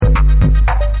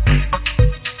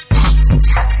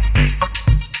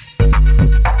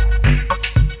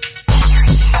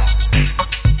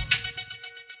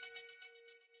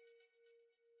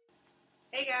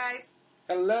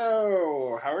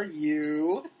are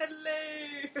you?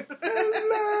 Hello.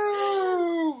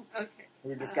 Hello. Okay.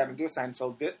 We just got to do a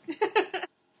Seinfeld bit.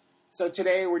 So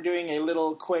today we're doing a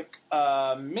little quick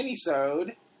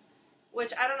mini-sode.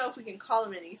 Which I don't know if we can call a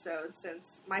mini-sode,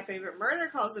 since My Favorite Murder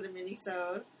calls it a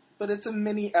mini-sode. But it's a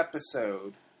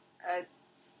mini-episode.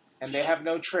 And they have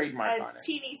no trademark on it. A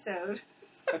teeny-sode.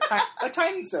 A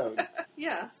tiny-sode.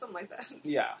 Yeah, something like that.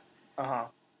 Yeah. Uh-huh.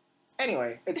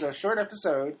 Anyway, it's a short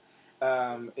episode.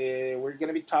 We're going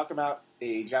to be talking about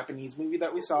a Japanese movie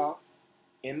that we saw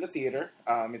in the theater.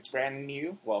 It's brand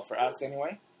new. Well, for us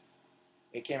anyway.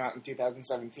 It came out in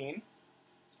 2017.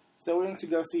 So we went to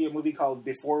go see a movie called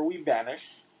Before We Vanish,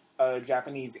 a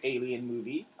Japanese alien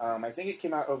movie. I think it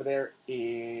came out over there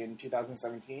in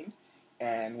 2017,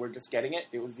 and we're just getting it.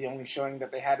 It was the only showing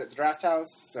that they had at the Draft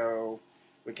House, so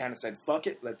we kind of said, fuck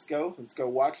it, let's go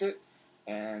watch it,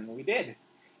 and we did.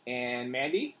 And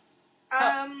Mandy?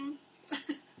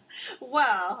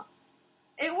 Well,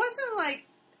 it wasn't like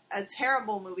a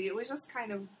terrible movie. It was just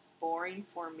kind of boring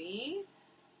for me.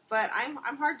 But I'm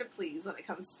hard to please when it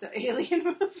comes to alien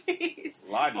movies.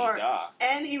 La-di-da.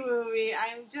 Any movie.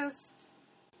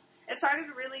 It started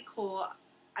really cool.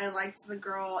 I liked the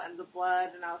girl and the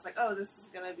blood, and I was like, oh, this is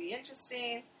going to be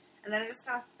interesting. And then it just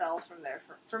kind of fell from there,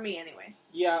 for me anyway.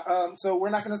 Yeah, so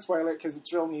we're not going to spoil it because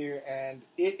it's real new, and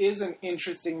it is an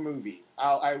interesting movie.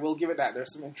 I will give it that.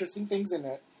 There's some interesting things in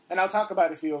it, and I'll talk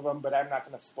about a few of them, but I'm not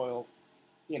going to spoil,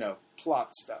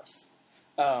 plot stuff.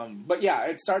 But yeah,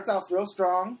 it starts off real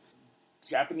strong.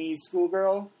 Japanese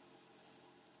schoolgirl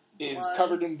is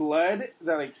covered in blood.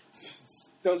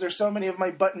 Those are so many of my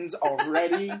buttons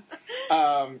already.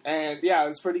 And yeah, it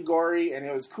was pretty gory, and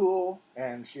it was cool,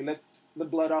 and she licked the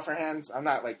blood off her hands. I'm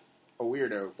not like a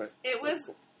weirdo, but it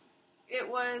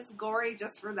was gory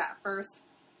just for that first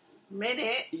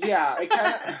minute. Yeah, it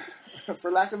kind of,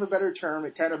 for lack of a better term,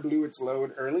 it kind of blew its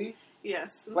load early.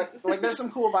 Yes. Like there's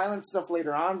some cool violent stuff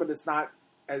later on, but it's not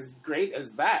as great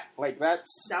as that.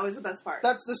 That was the best part.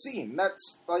 That's the scene.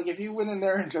 That's like, if you went in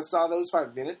there and just saw those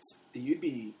 5 minutes, you'd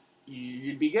be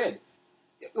good.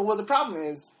 Well, the problem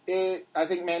is, I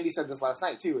think Mandy said this last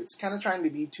night too. It's kind of trying to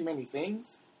be too many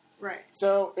things. Right.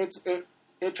 So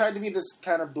it tried to be this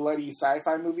kind of bloody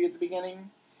sci-fi movie at the beginning,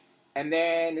 and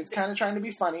then it's kind of trying to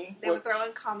be funny. They would throw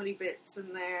in comedy bits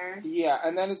in there. Yeah,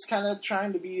 and then it's kind of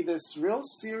trying to be this real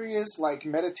serious, like,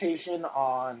 meditation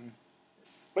on.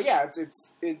 But yeah,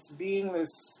 it's being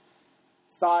this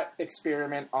thought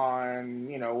experiment on,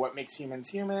 what makes humans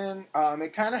human.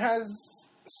 It kind of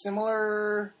has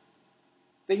similar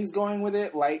things going with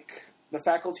it, like The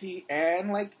Faculty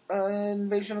and like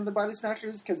Invasion of the Body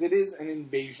Snatchers, because it is an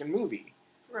invasion movie.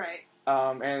 Right.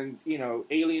 And,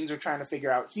 aliens are trying to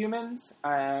figure out humans,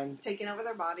 and taking over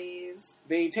their bodies.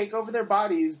 They take over their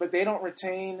bodies, but they don't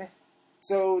retain.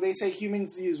 So they say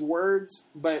humans use words,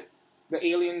 but the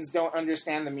aliens don't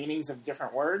understand the meanings of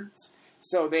different words.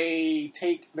 So they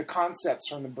take the concepts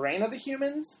from the brain of the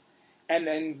humans,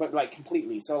 but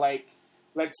completely. So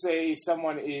let's say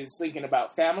someone is thinking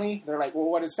about family. They're like, well,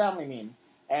 what does family mean?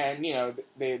 And,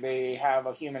 they have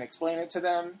a human explain it to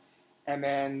them. And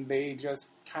then they just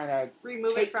kind of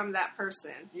remove it from that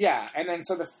person. Yeah, and then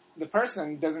so the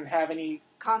person doesn't have any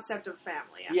concept of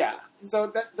family. Yeah,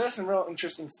 so there's some real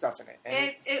interesting stuff in it.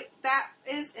 And that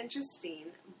is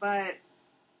interesting, but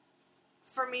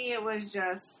for me, it was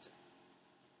just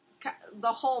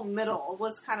the whole middle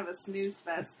was kind of a snooze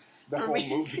fest. The whole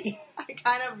movie. I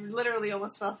kind of literally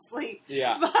almost fell asleep.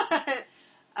 Yeah,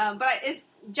 but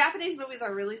Japanese movies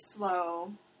are really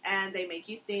slow. And they make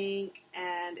you think,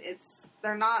 and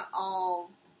they're not all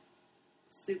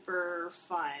super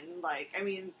fun.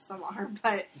 Some are,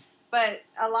 but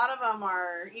a lot of them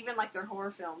are, even like their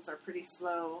horror films are pretty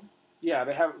slow. Yeah,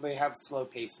 they have slow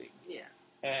pacing. Yeah.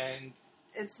 And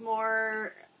it's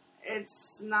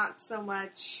not so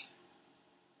much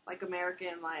like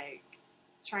American, like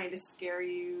trying to scare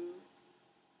you,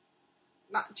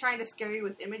 not trying to scare you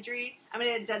with imagery. I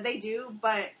mean, they do,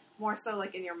 but more so,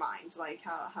 like, in your mind, like,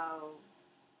 how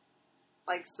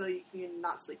like, so you can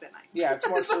not sleep at night. Yeah,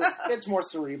 it's more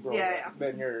cerebral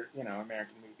than your,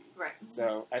 American movie. Right.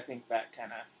 So, I think that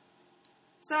kind of.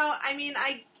 So, I mean,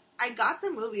 I got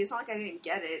the movie. It's not like I didn't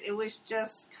get it. It was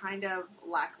just kind of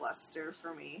lackluster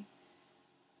for me.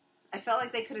 I felt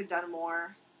like they could have done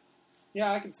more.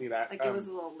 Yeah, I can see that. Like, it was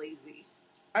a little lazy.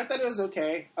 I thought it was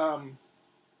okay.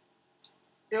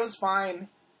 It was fine.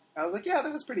 I was like, yeah,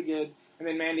 that was pretty good. And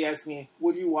then Mandy asked me,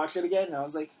 would you watch it again? And I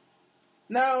was like,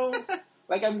 no.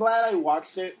 I'm glad I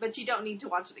watched it. But you don't need to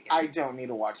watch it again. I don't need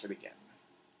to watch it again.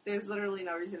 There's literally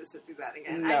no reason to sit through that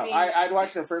again. No, I'd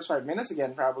watch the first 5 minutes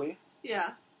again, probably.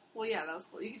 Yeah. Well, yeah, that was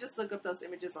cool. You can just look up those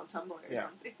images on Tumblr or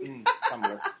something.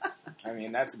 Tumblr. I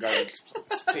mean, that's a garbage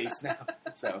space now,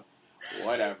 so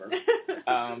whatever.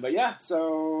 But yeah,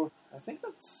 so I think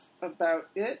that's about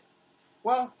it.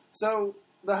 Well, so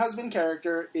the husband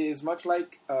character is much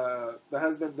like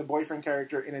the boyfriend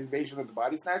character in Invasion of the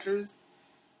Body Snatchers,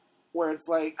 where it's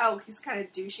like... Oh, he's kind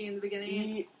of douchey in the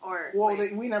beginning?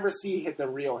 We never see the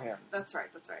real him. That's right.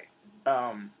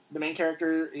 The main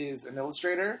character is an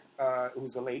illustrator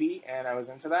who's a lady, and I was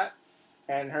into that.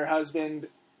 And her husband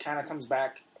kind of comes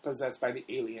back possessed by the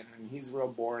alien, and he's real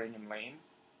boring and lame.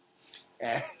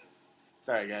 And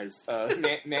sorry, guys.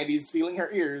 Mandy's feeling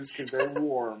her ears because they're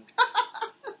warm.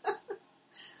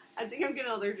 I think I'm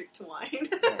getting allergic to wine.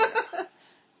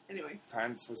 Anyway.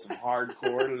 Time for some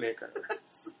hardcore liquor.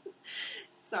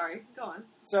 Sorry, go on.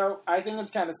 So, I think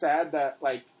it's kind of sad that,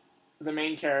 like, the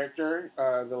main character,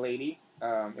 the lady,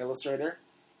 illustrator,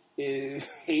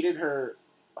 hated her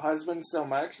husband so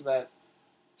much that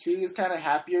she was kind of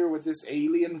happier with this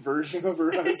alien version of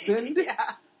her husband. Yeah.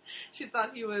 She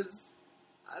thought he was,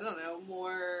 I don't know,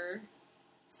 more...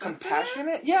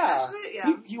 Compassionate? Yeah.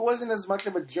 Yeah. He wasn't as much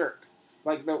of a jerk.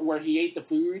 Like, where he ate the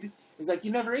food. He's like,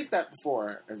 you never ate that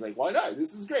before. I was like, why not?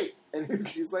 This is great. And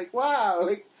she's like, wow.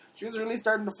 Like, she was really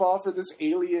starting to fall for this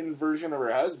alien version of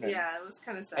her husband. Yeah, it was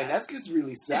kind of sad. And that's just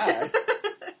really sad.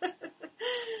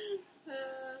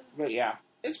 But yeah,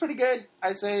 it's pretty good.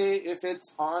 I say if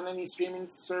it's on any streaming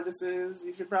services,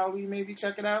 you should probably maybe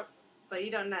check it out. But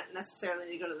you don't necessarily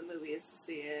need to go to the movies to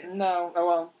see it. No,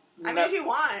 well... I mean, if you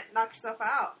want, knock yourself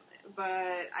out.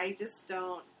 But I just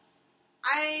don't...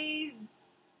 I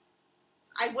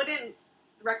wouldn't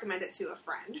recommend it to a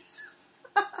friend.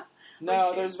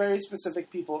 No, there's very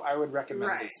specific people I would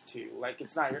recommend this to. Like,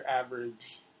 it's not your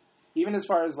average... Even as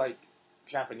far as, like,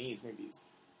 Japanese movies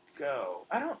go.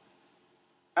 I don't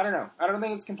know. I don't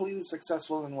think it's completely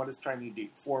successful in what it's trying to do.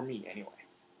 For me, anyway.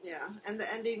 Yeah, and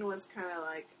the ending was kind of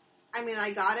like... I mean,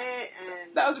 I got it,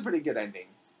 and... That was a pretty good ending.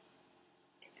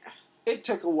 Yeah. It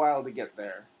took a while to get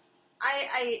there.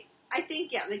 I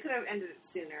think, yeah, they could have ended it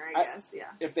sooner, I guess, yeah.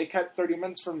 If they cut 30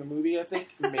 minutes from the movie, I think,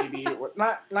 maybe...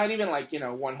 not even, like,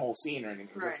 one whole scene or anything.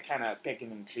 Right. Just kind of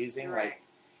picking and choosing. Right. Like,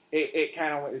 it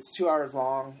kind of... It's 2 hours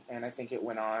long, and I think it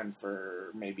went on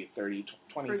for maybe 30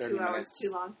 minutes. 2 hours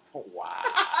too long? Oh, wow.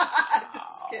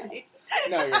 Just kidding.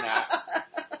 No, you're not.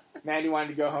 Mandy wanted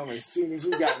to go home as soon as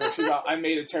we got there. She thought, I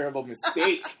made a terrible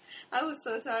mistake. I was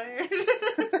so tired.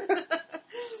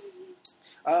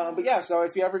 But yeah, so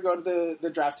if you ever go to the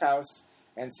Draft House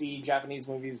and see Japanese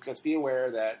movies, just be aware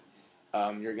that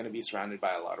you're going to be surrounded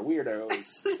by a lot of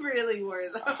weirdos. Really were,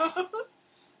 though.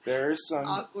 There's some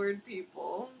awkward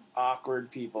people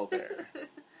there.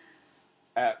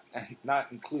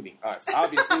 Not including us.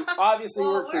 Obviously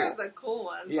well, we're cool. We're the cool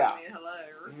ones. Yeah. I mean, hello.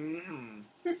 Mm-hmm.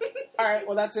 All right,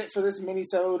 well, that's it for this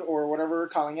mini-sode, or whatever we're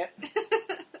calling it.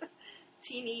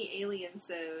 Teeny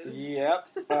alien-sode. Yep.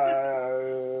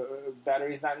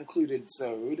 Batteries not included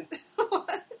sode.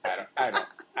 What?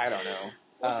 I don't know.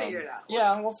 We'll figure it out.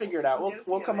 Yeah, we'll figure it out. We'll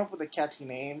come together. up with a catchy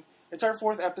name. It's our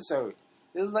 4th episode.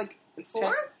 This is like...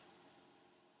 4th?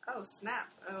 Oh, snap.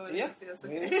 Oh, it is. Yes,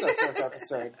 okay. It's our 4th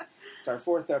episode. It's our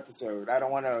 4th episode. I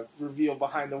don't want to reveal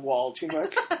behind the wall too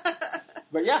much.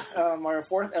 But yeah, our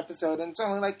 4th episode, and it's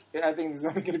only like, I think it's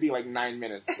only going to be like 9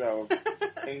 minutes, so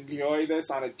enjoy this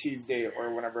on a Tuesday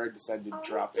or whenever I decide to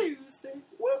drop it. Tuesday.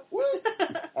 Whoop, whoop.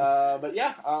 But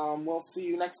yeah, we'll see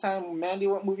you next time. Mandy,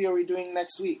 what movie are we doing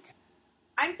next week?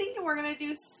 I'm thinking we're going to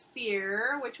do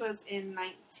Sphere, which was in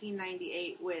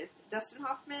 1998 with Dustin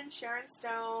Hoffman, Sharon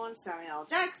Stone, Samuel L.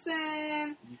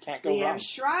 Jackson, You can't go Liam wrong.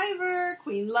 Shriver,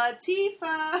 Queen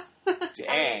Latifah. Dang.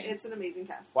 I mean, it's an amazing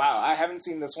cast. Wow, I haven't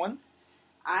seen this one.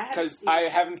 Because I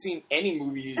haven't seen any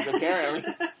movies, apparently.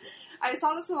 I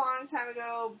saw this a long time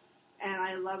ago, and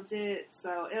I loved it,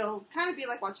 so it'll kind of be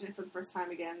like watching it for the first time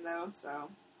again, though, so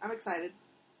I'm excited.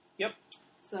 Yep.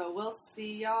 So we'll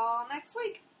see y'all next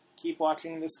week. Keep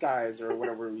watching the skies, or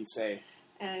whatever we say.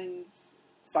 And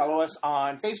follow us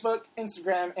on Facebook,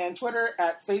 Instagram, and Twitter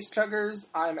at FaceChuggers.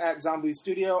 I'm at Zombie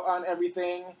Studio on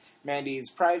everything. Mandy's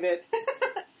private.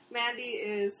 Mandy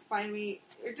is find me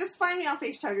on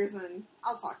FaceChuggers, and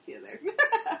I'll talk to you there.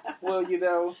 Will you,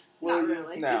 though? Not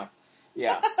really. No.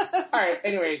 Yeah. All right.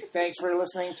 Anyway, thanks for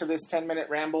listening to this 10-minute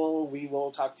ramble. We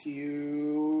will talk to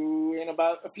you in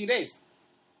about a few days.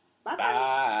 Bye-bye.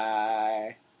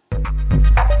 Bye.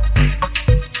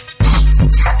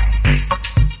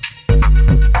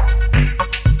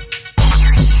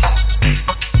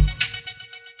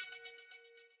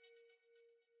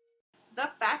 The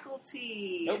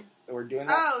Faculty. Nope. We're doing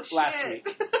that last week.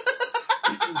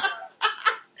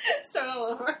 Start all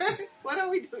over. What are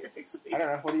we doing next week? I don't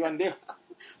know. What do you want to do?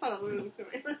 Hold on, let me look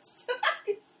at my list.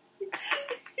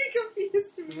 You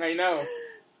confused me. I know.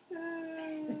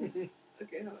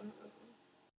 Okay, hold on.